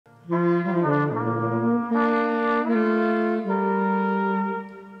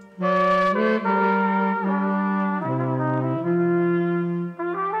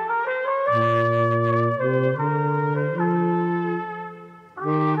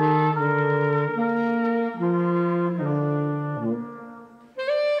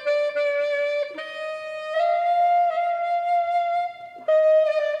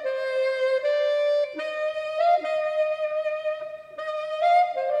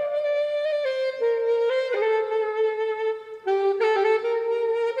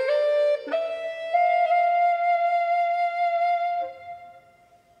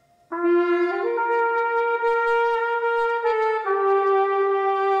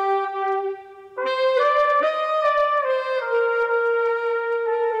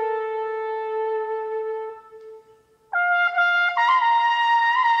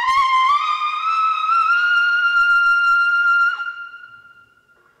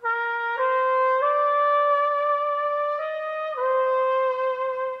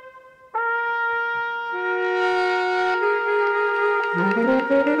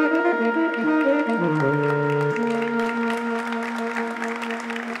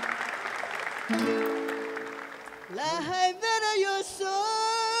La jaivera yo soy,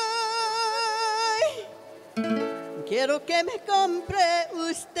 quiero que me compre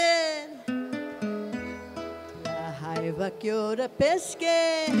usted. La jaiba que ahora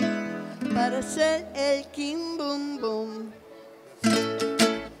pesqué para hacer el kim bum bum.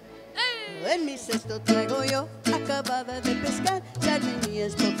 En mi cesto traigo yo, acabada de pescar,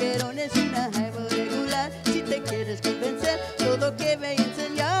 sardinillas, boquerones, una jaiba regular. Si te quieres convencer, todo que me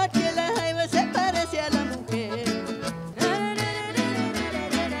enseñar que la jaiba se parece a la mujer.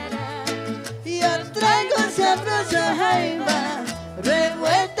 Yo traigo sabrosa jaiba,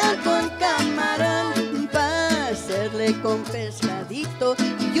 revuelta con camarón, para hacerle con pescadito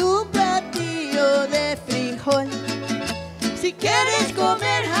y un platillo de frijol. Si quieres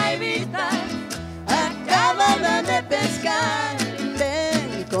comer jaivita, acabada de pescar,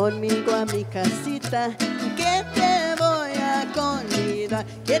 ven conmigo a mi casita, que te voy a convidar.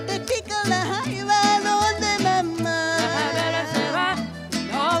 Que te pica la jaiba, ¿dónde mamá? La jaivera se va,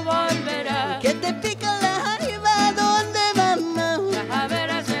 no volverá. Que te pica la jaiba, ¿dónde mamá? La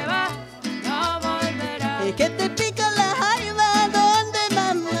jaivera se va, no volverá. Que te pica la jaiba, ¿dónde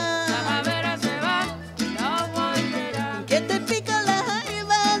mamá? La jaivera se va, no volverá. Que te pica la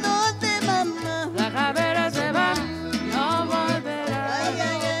jaiba, ¿dónde mamá? La jaivera se va, no volverá. Ay,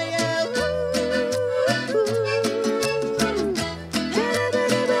 ay, ay, ay.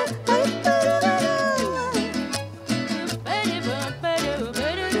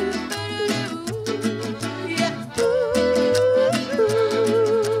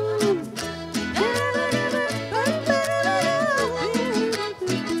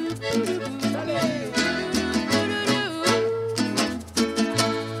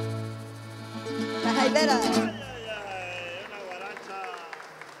 La jaivera.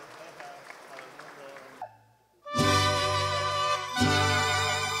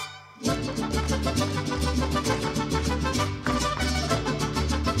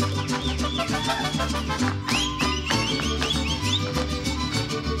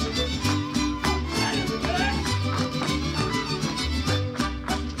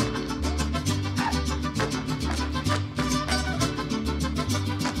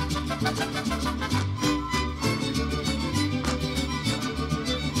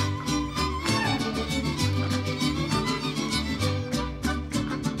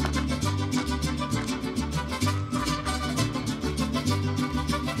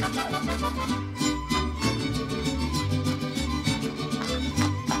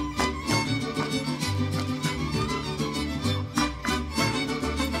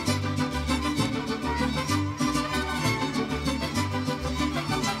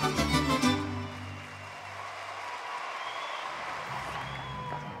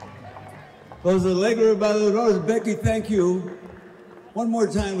 Los Alegre Bailadores. Becky, thank you. One more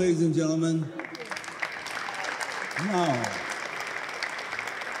time, ladies and gentlemen. Now,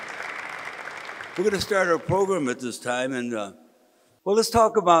 we're going to start our program at this time, and well, let's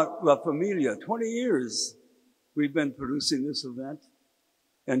talk about La Familia. 20 years we've been producing this event,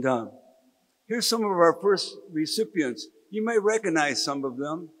 and here's some of our first recipients. You may recognize some of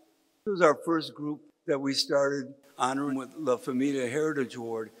them. This was our first group that we started honoring with La Familia Heritage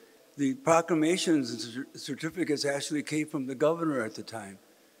Award. The proclamations and certificates actually came from the governor at the time.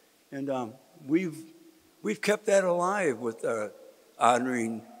 And we've kept that alive with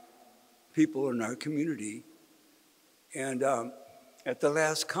honoring people in our community. And at the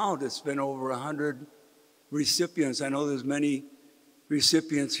last count, it's been over 100 recipients. I know there's many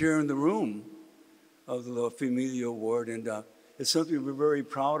recipients here in the room of the La Familia Award, and it's something we're very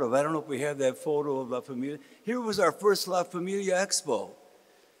proud of. I don't know if we have that photo of La Familia. Here was our first La Familia Expo.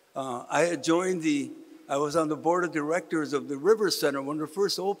 I had joined I was on the board of directors of the River Center when it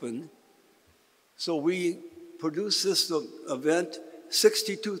first opened. So we produced this event,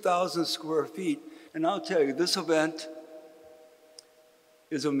 62,000 square feet. And I'll tell you, this event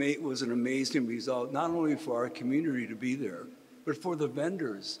was an amazing result, not only for our community to be there, but for the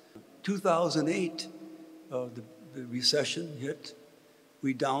vendors. 2008, the recession hit.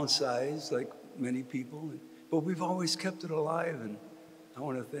 We downsized like many people, but we've always kept it alive. And I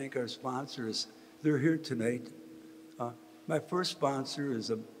want to thank our sponsors. They're here tonight. My first sponsor is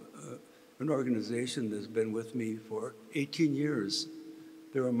an organization that's been with me for 18 years.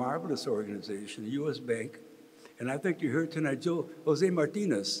 They're a marvelous organization, the U.S. Bank. And I think you're here tonight, Jose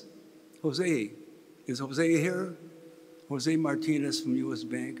Martinez. Jose, is Jose here? Jose Martinez from U.S.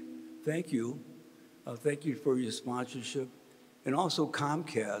 Bank. Thank you. Thank you for your sponsorship. And also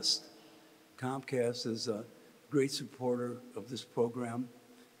Comcast. Comcast is a great supporter of this program.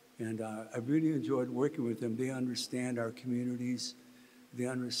 And I really enjoyed working with them. They understand our communities. They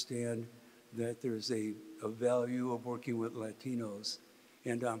understand that there's a value of working with Latinos.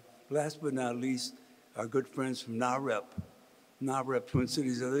 And last but not least, our good friends from NAREP Twin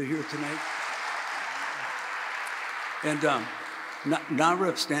Cities. Are they here tonight? And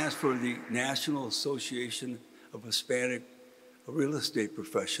NAREP stands for the National Association of Hispanic Real Estate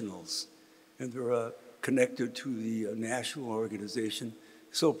Professionals. And they're connected to the national organization.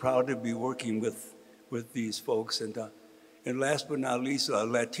 So proud to be working with these folks. And last but not least,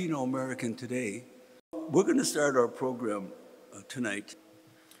 Latino American Today. We're going to start our program tonight.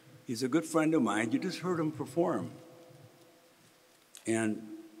 He's a good friend of mine. You just heard him perform. And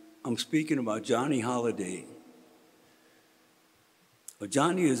I'm speaking about Johnny Holiday.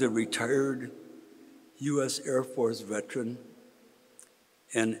 Johnny is a retired U.S. Air Force veteran,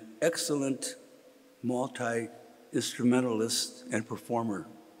 an excellent multi-instrumentalist and performer.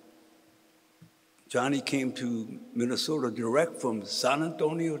 Johnny came to Minnesota direct from San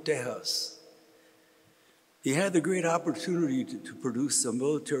Antonio, Texas. He had the great opportunity to produce a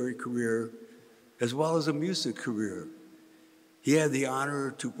military career as well as a music career. He had the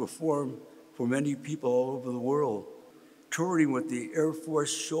honor to perform for many people all over the world, touring with the Air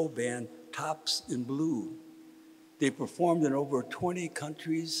Force show band Tops in Blue. They performed in over 20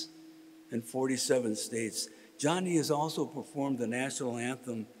 countries and 47 states. Johnny has also performed the national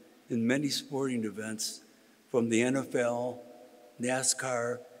anthem in many sporting events from the NFL,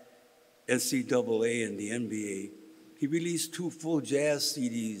 NASCAR, NCAA, and the NBA. He released 2 full jazz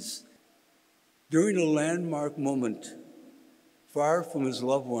CDs. During a landmark moment, far from his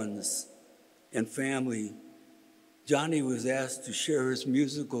loved ones and family, Johnny was asked to share his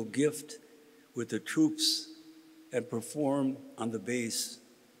musical gift with the troops and perform on the bass.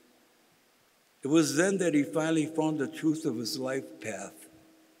 It was then that he finally found the truth of his life path.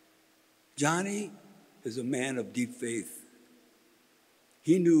 Johnny is a man of deep faith.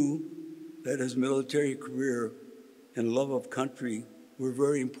 He knew that his military career and love of country were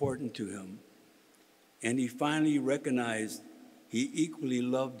very important to him. And he finally recognized he equally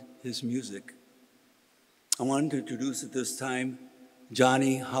loved his music. I wanted to introduce at this time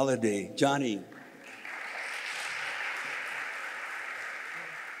Johnny Holiday. Johnny.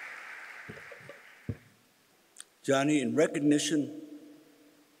 Johnny, in recognition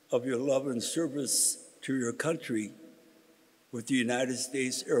of your love and service to your country with the United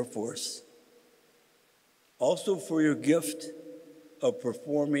States Air Force, also for your gift of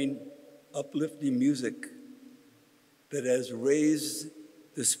performing uplifting music that has raised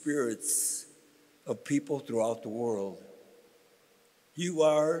the spirits of people throughout the world. You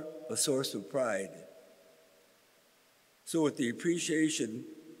are a source of pride. So with the appreciation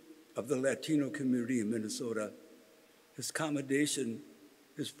of the Latino community in Minnesota, this commendation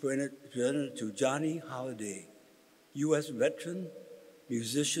is presented to Johnny Holiday, U.S. veteran,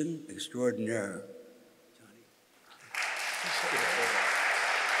 musician extraordinaire. Johnny.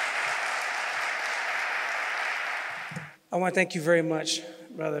 I want to thank you very much,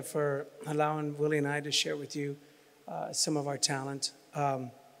 brother, for allowing Willie and I to share with you some of our talent.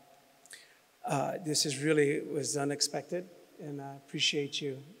 This was unexpected, and I appreciate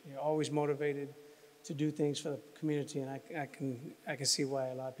you. You're always motivated to do things for the community, and I can see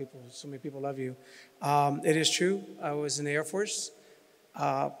why so many people love you. It is true, I was in the Air Force,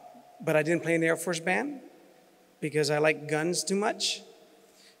 but I didn't play in the Air Force band because I like guns too much.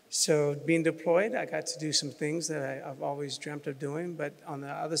 So being deployed, I got to do some things that I've always dreamt of doing, but on the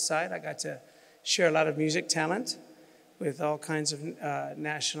other side, I got to share a lot of music talent with all kinds of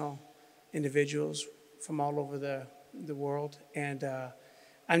national individuals from all over the world. And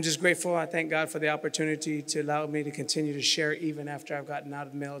I'm just grateful. I thank God for the opportunity to allow me to continue to share even after I've gotten out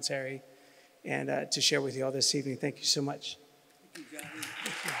of the military and to share with you all this evening. Thank you so much. Thank you, Johnny.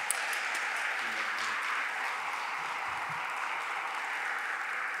 Thank you.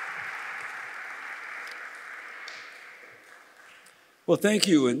 Well, thank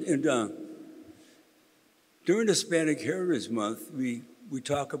you. And during Hispanic Heritage Month, we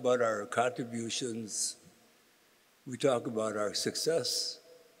talk about our contributions, we talk about our success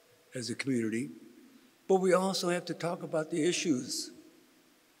as a community, but we also have to talk about the issues.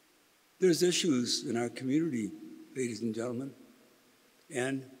 There's issues in our community, ladies and gentlemen.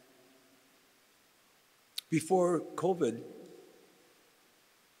 And before COVID,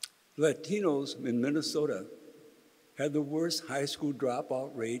 Latinos in Minnesota had the worst high school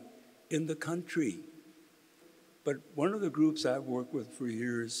dropout rate in the country. But one of the groups I've worked with for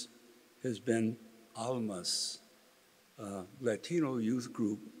years has been Almas, a Latino youth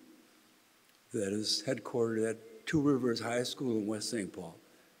group that is headquartered at Two Rivers High School in West St. Paul.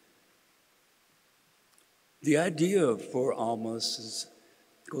 The idea for Almas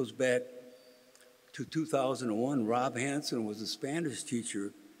goes back to 2001. Rob Hansen was a Spanish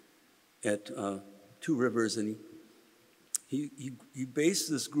teacher at Two Rivers, and he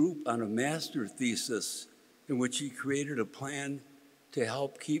based this group on a master thesis in which he created a plan to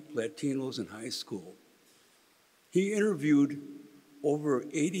help keep Latinos in high school. He interviewed over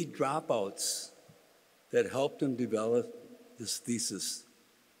 80 dropouts that helped him develop this thesis.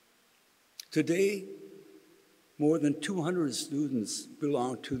 Today, more than 200 students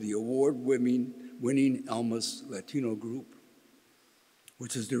belong to the award-winning Almas Latino group,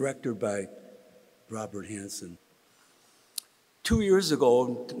 which is directed by Robert Hansen.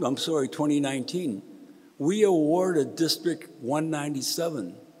 2019, we awarded District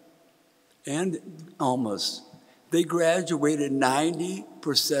 197 and Almas. They graduated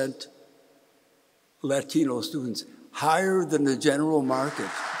 90% Latino students, higher than the general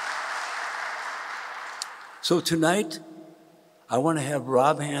market. So tonight, I want to have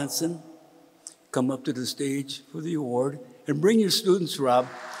Rob Hansen come up to the stage for the award. And bring your students, Rob.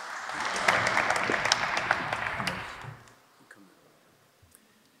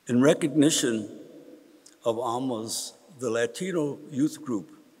 In recognition of Almas, the Latino youth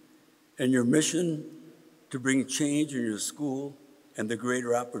group, and your mission to bring change in your school and the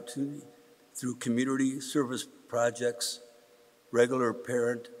greater opportunity through community service projects, regular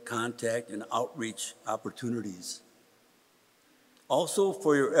parent contact, and outreach opportunities. Also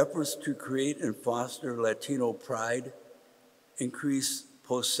for your efforts to create and foster Latino pride, increase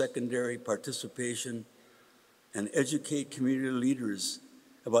post-secondary participation, and educate community leaders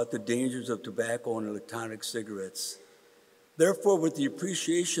about the dangers of tobacco and electronic cigarettes. Therefore, with the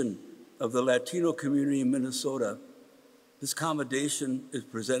appreciation of the Latino community in Minnesota, this commendation is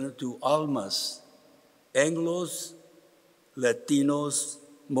presented to Almas, Anglos, Latinos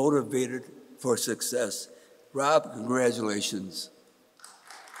motivated for success. Rob, congratulations.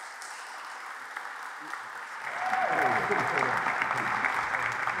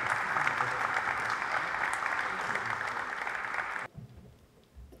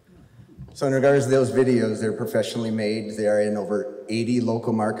 So in regards to those videos, they're professionally made. They are in over 80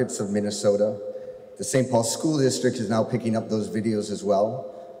 local markets of Minnesota. The St. Paul School District is now picking up those videos as well.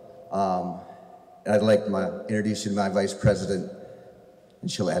 And I'd like to introduce you to my Vice President,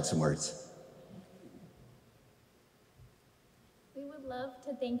 and she'll add some words. We would love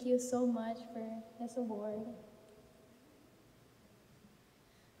to thank you so much for this award.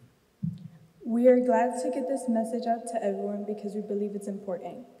 We are glad to get this message out to everyone because we believe it's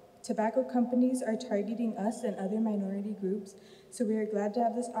important. Tobacco companies are targeting us and other minority groups, so we are glad to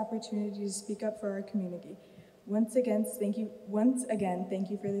have this opportunity to speak up for our community. Once again, thank you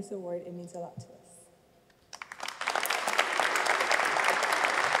for this award. It means a lot to us.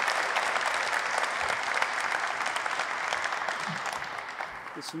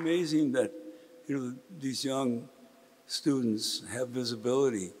 It's amazing that these young students have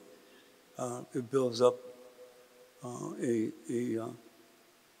visibility. It builds up a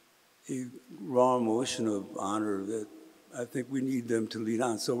raw emotion of honor that I think we need them to lead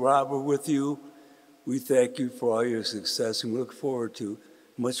on. So Rob, we're with you. We thank you for all your success, and we look forward to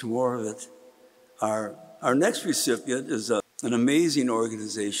much more of it. Our next recipient is an amazing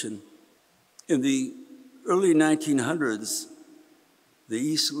organization. In the early 1900s, the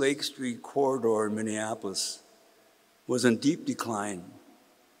East Lake Street corridor in Minneapolis was in deep decline,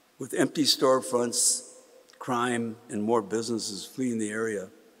 with empty storefronts, crime, and more businesses fleeing the area.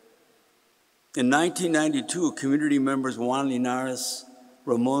 In 1992, community members Juan Linares,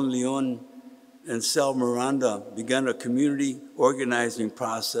 Ramon Leon, and Sal Miranda began a community organizing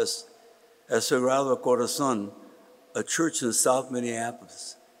process at Sagrado Corazon, a church in South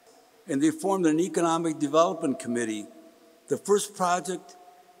Minneapolis. And they formed an economic development committee. The first project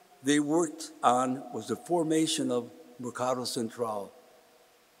they worked on was the formation of Mercado Central,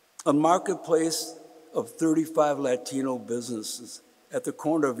 a marketplace of 35 Latino businesses at the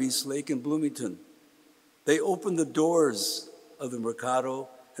corner of East Lake and Bloomington. They opened the doors of the Mercado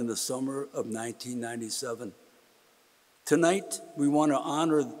in the summer of 1997. Tonight, we want to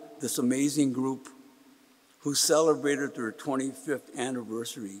honor this amazing group who celebrated their 25th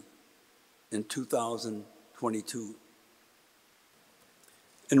anniversary in 2022.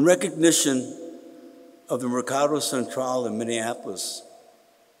 In recognition of the Mercado Central in Minneapolis,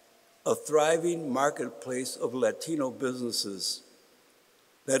 a thriving marketplace of Latino businesses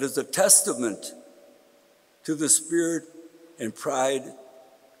that is a testament to the spirit and pride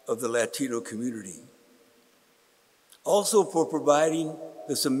of the Latino community. Also for providing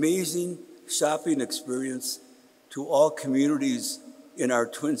this amazing shopping experience to all communities in our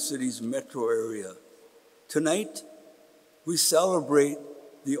Twin Cities metro area. Tonight, we celebrate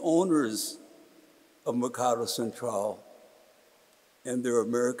the owners of Mercado Central and their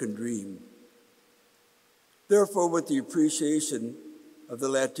American dream. Therefore, with the appreciation of the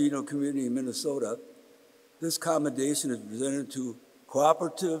Latino community in Minnesota, this commendation is presented to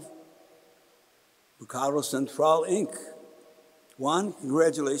Cooperative Mercado Central, Inc. Juan,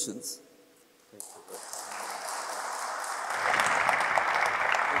 congratulations.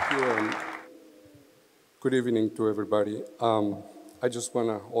 Thank you, and good evening to everybody. I just want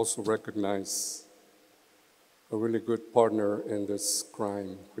to also recognize a really good partner in this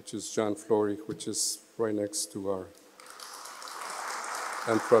crime, which is John Flory, which is right next to our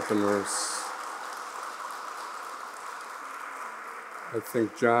entrepreneurs. I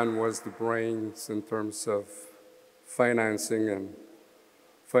think John was the brains in terms of financing and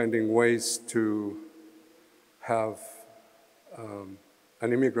finding ways to have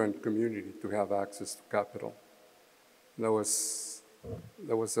an immigrant community to have access to capital. That was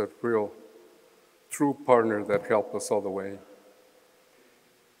a real true partner that helped us all the way.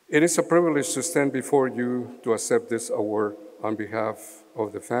 It is a privilege to stand before you to accept this award on behalf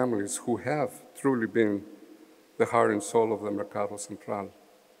of the families who have truly been the heart and soul of the Mercado Central.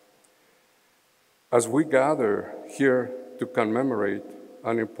 As we gather here to commemorate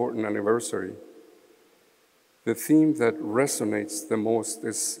an important anniversary, the theme that resonates the most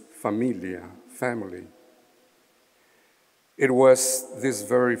is Familia, family. It was these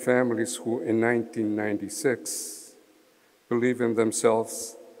very families who in 1996 believed in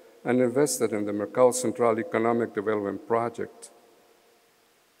themselves and invested in the Mercado Central Economic Development Project.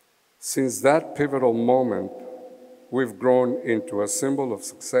 Since that pivotal moment, we've grown into a symbol of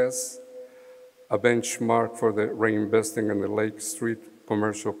success, a benchmark for the reinvesting in the Lake Street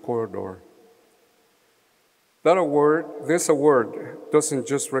commercial corridor. This award doesn't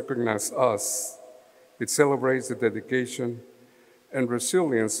just recognize us, it celebrates the dedication and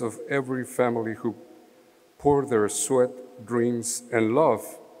resilience of every family who poured their sweat, dreams, and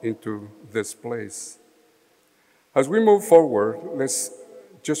love into this place. As we move forward, let's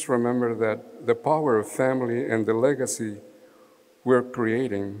just remember that the power of family and the legacy we're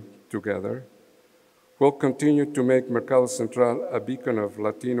creating together will continue to make Mercado Central a beacon of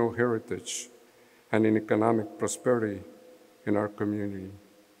Latino heritage and in economic prosperity in our community.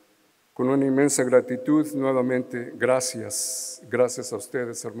 Con una inmensa gratitud, nuevamente, gracias. Gracias a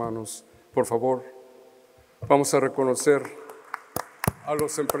ustedes, hermanos. Por favor, vamos a reconocer a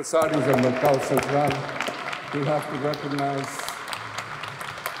los empresarios del Mercado Central. We have to recognize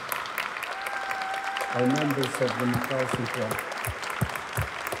our members of the Mercado Central.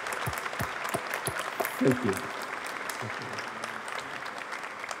 Thank you.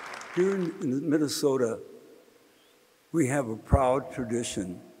 Here in Minnesota, we have a proud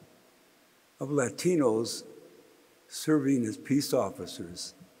tradition of Latinos serving as peace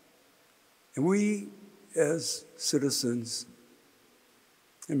officers. And we, as citizens,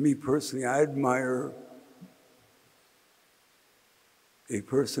 and me personally, I admire a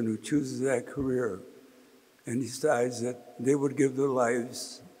person who chooses that career and decides that they would give their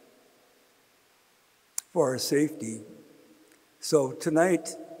lives for our safety. So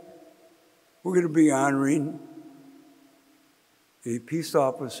tonight, we're going to be honoring a peace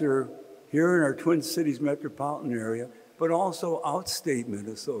officer here in our Twin Cities metropolitan area, but also outstate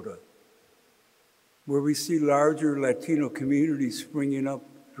Minnesota, where we see larger Latino communities springing up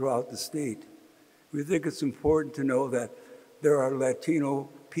throughout the state. We think it's important to know that there are Latino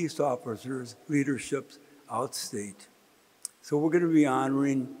peace officers, leaderships outstate. So we're going to be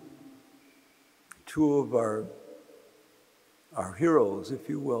honoring two of our heroes, if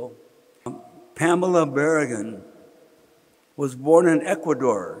you will. Pamela Barragan was born in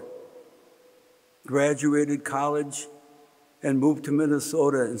Ecuador, graduated college, and moved to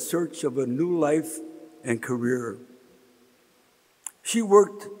Minnesota in search of a new life and career. She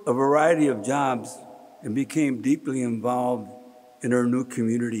worked a variety of jobs and became deeply involved in her new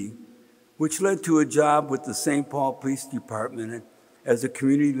community, which led to a job with the St. Paul Police Department as a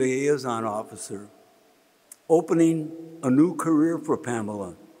community liaison officer, opening a new career for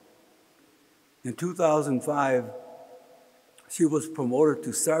Pamela. In 2005, she was promoted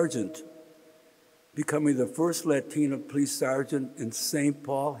to sergeant, becoming the first Latina police sergeant in St.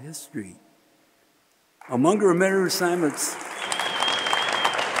 Paul history. Among her many assignments,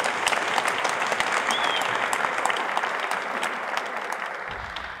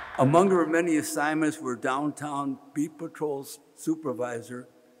 were downtown beat patrol supervisor,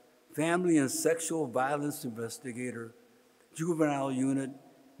 family and sexual violence investigator, juvenile unit,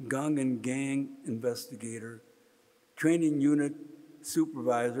 gun and gang investigator, training unit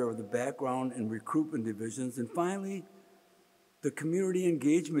supervisor of the background and recruitment divisions, and finally, the community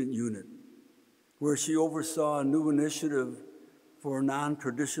engagement unit, where she oversaw a new initiative for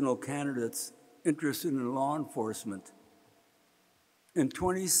non-traditional candidates interested in law enforcement. In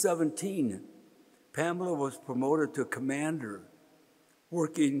 2017, Pamela was promoted to commander,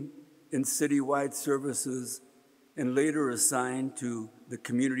 working in citywide services and later assigned to the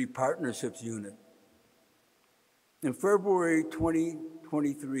Community Partnerships Unit. In February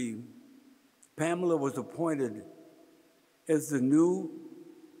 2023, Pamela was appointed as the new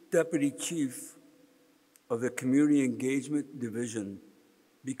Deputy Chief of the Community Engagement Division,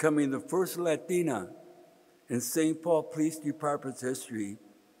 becoming the first Latina in St. Paul Police Department's history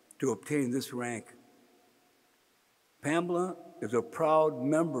to obtain this rank. Pamela is a proud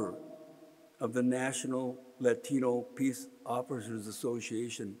member of the National Latino Peace Officers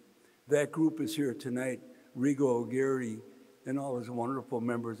Association. That group is here tonight. Rigo O'Garrity and all his wonderful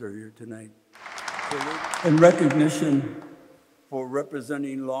members are here tonight. In recognition for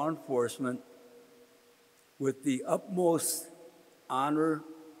representing law enforcement with the utmost honor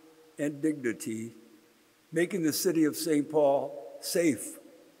and dignity, making the city of St. Paul safe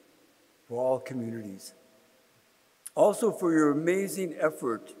for all communities. Also for your amazing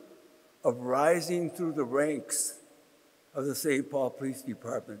effort of rising through the ranks of the St. Paul Police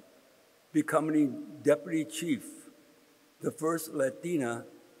Department, becoming Deputy Chief, the first Latina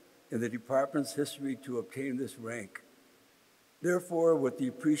in the department's history to obtain this rank. Therefore, with the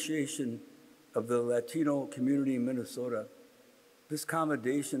appreciation of the Latino community in Minnesota, this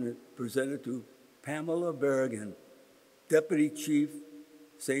commendation is presented to Pamela Barragan, Deputy Chief,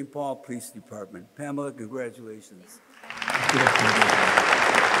 St. Paul Police Department. Pamela, congratulations.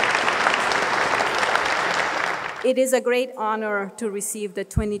 It is a great honor to receive the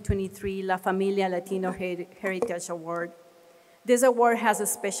 2023 La Familia Latino Heritage Award. This award has a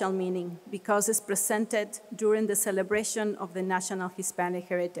special meaning because it's presented during the celebration of the National Hispanic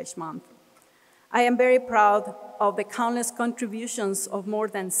Heritage Month. I am very proud of the countless contributions of more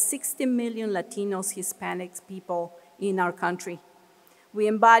than 60 million Latinos, Hispanics people in our country. We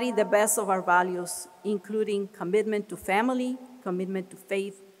embody the best of our values, including commitment to family, commitment to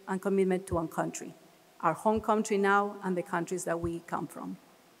faith, and commitment to our country, our home country now and the countries that we come from.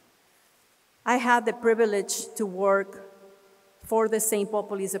 I had the privilege to work for the St. Paul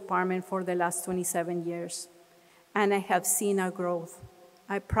Police Department for the last 27 years, and I have seen our growth.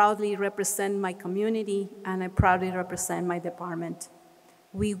 I proudly represent my community, and I proudly represent my department.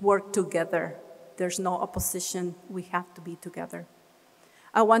 We work together. There's no opposition. We have to be together.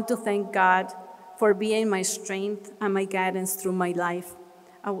 I want to thank God for being my strength and my guidance through my life.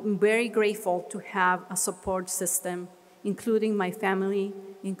 I'm very grateful to have a support system, including my family,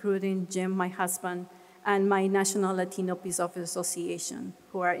 including Jim, my husband, and my National Latino Peace Officers Association,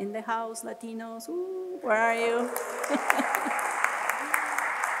 who are in the house, Latinos. Ooh, where are you?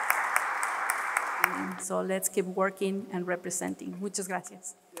 So let's keep working and representing. Muchas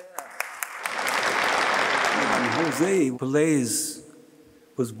gracias. Jose Pelaez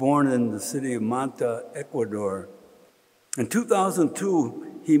was born in the city of Manta, Ecuador. In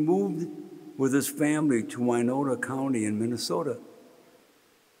 2002, he moved with his family to Winona County in Minnesota.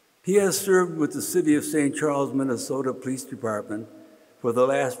 He has served with the City of St. Charles, Minnesota Police Department for the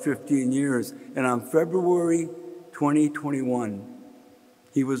last 15 years, and on February 2021,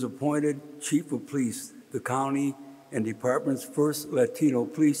 he was appointed Chief of Police, the county and department's first Latino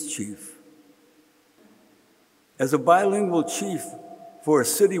police chief. As a bilingual chief, for a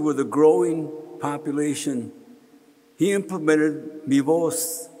city with a growing population, he implemented Mi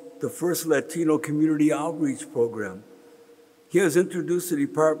Voz, the first Latino community outreach program. He has introduced the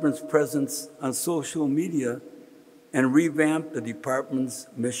department's presence on social media and revamped the department's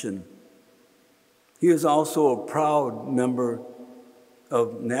mission. He is also a proud member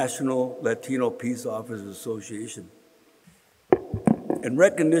of National Latino Peace Officers Association. In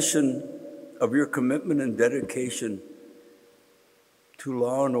recognition of your commitment and dedication to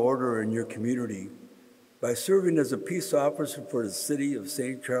law and order in your community, by serving as a peace officer for the city of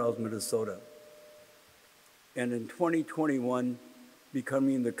St. Charles, Minnesota, and in 2021,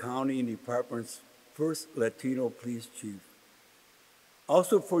 becoming the county and department's first Latino police chief.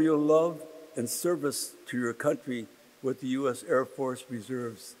 Also for your love and service to your country with the U.S. Air Force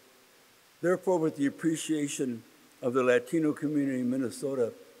Reserves. Therefore, with the appreciation of the Latino community in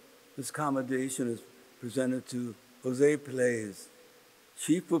Minnesota, this commendation is presented to Jose Pérez,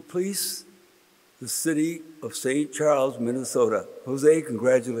 Chief of Police, the city of St. Charles, Minnesota. Jose,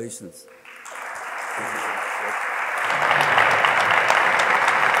 congratulations.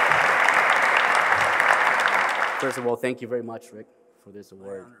 First of all, thank you very much, Rick, for this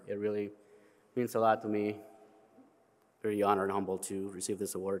award. It really means a lot to me. Very honored and humbled to receive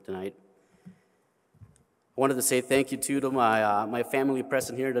this award tonight. I wanted to say thank you too to my family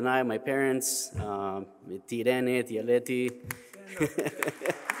present here tonight, my parents, Tia Irene, Tia Leti.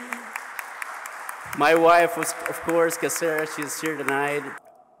 My wife, of course, Casera, she's here tonight.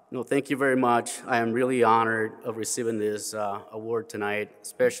 No, thank you very much. I am really honored of receiving this award tonight,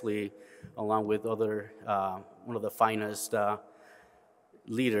 especially along with other, one of the finest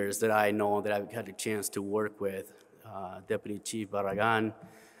leaders that I know that I've had a chance to work with, Deputy Chief Barragan,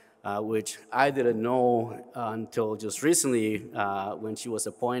 which I didn't know until just recently when she was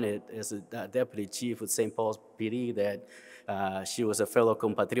appointed as a Deputy Chief with St. Paul's PD, that she was a fellow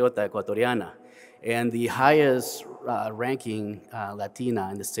compatriota ecuatoriana and the highest ranking Latina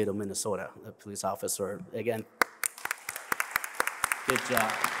in the state of Minnesota, a police officer. Again, good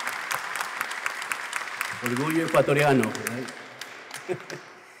job. Orgullo ecuatoriano, right?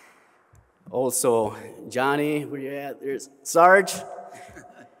 Also, Johnny, where you at? There's Sarge.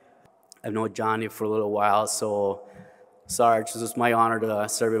 I've known Johnny for a little while, so Sarge, this is my honor to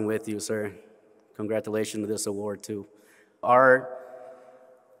serve with you, sir. Congratulations to this award, too. Our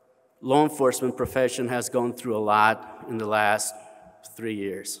law enforcement profession has gone through a lot in the last 3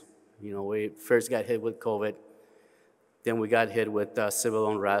 years. You know, we first got hit with COVID, then we got hit with civil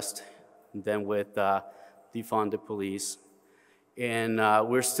unrest, and then with defunded police. And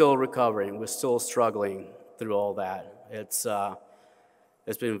we're still recovering, we're still struggling through all that. It's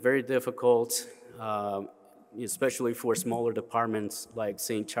been very difficult, especially for smaller departments like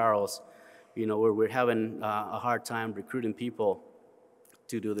St. Charles, you know, where we're having a hard time recruiting people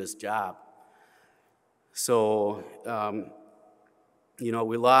to do this job. So, you know,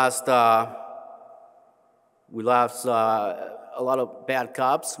 we lost a lot of bad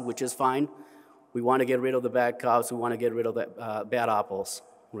cops, which is fine. We want to get rid of the bad cops. We want to get rid of the bad apples,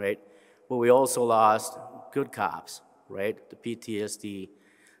 right? But we also lost good cops, right? The PTSD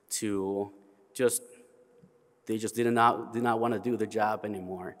to they just did not want to do the job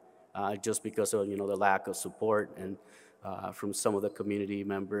anymore, just because of, you know, the lack of support and from some of the community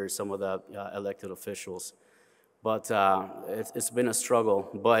members, some of the elected officials. But it's been a struggle.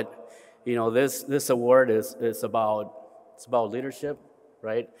 But you know, this award is about leadership,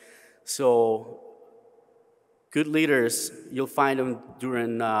 right? So good leaders, you'll find them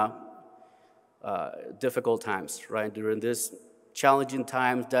during difficult times, right? During this challenging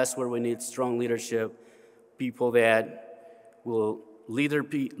times, that's where we need strong leadership, people that will lead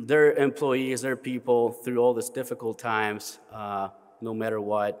their employees, their people through all these difficult times, no matter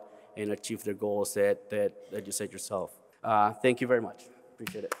what, and achieve their goals that you set yourself. Thank you very much.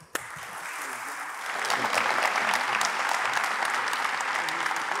 Appreciate it.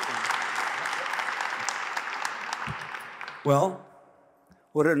 Well,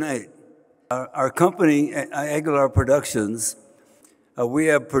 what a night. Our company, Aguilar Productions, we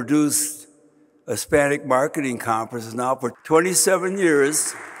have produced Hispanic marketing conferences now for 27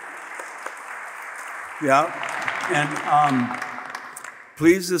 years. Yeah, and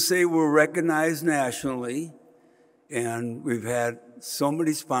pleased to say we're recognized nationally, and we've had so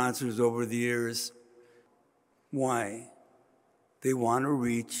many sponsors over the years. Why? They want to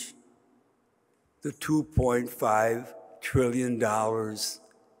reach the $2.5 trillion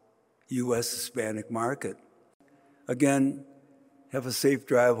U.S. Hispanic market. Again, have a safe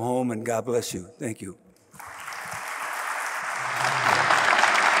drive home, and God bless you. Thank you.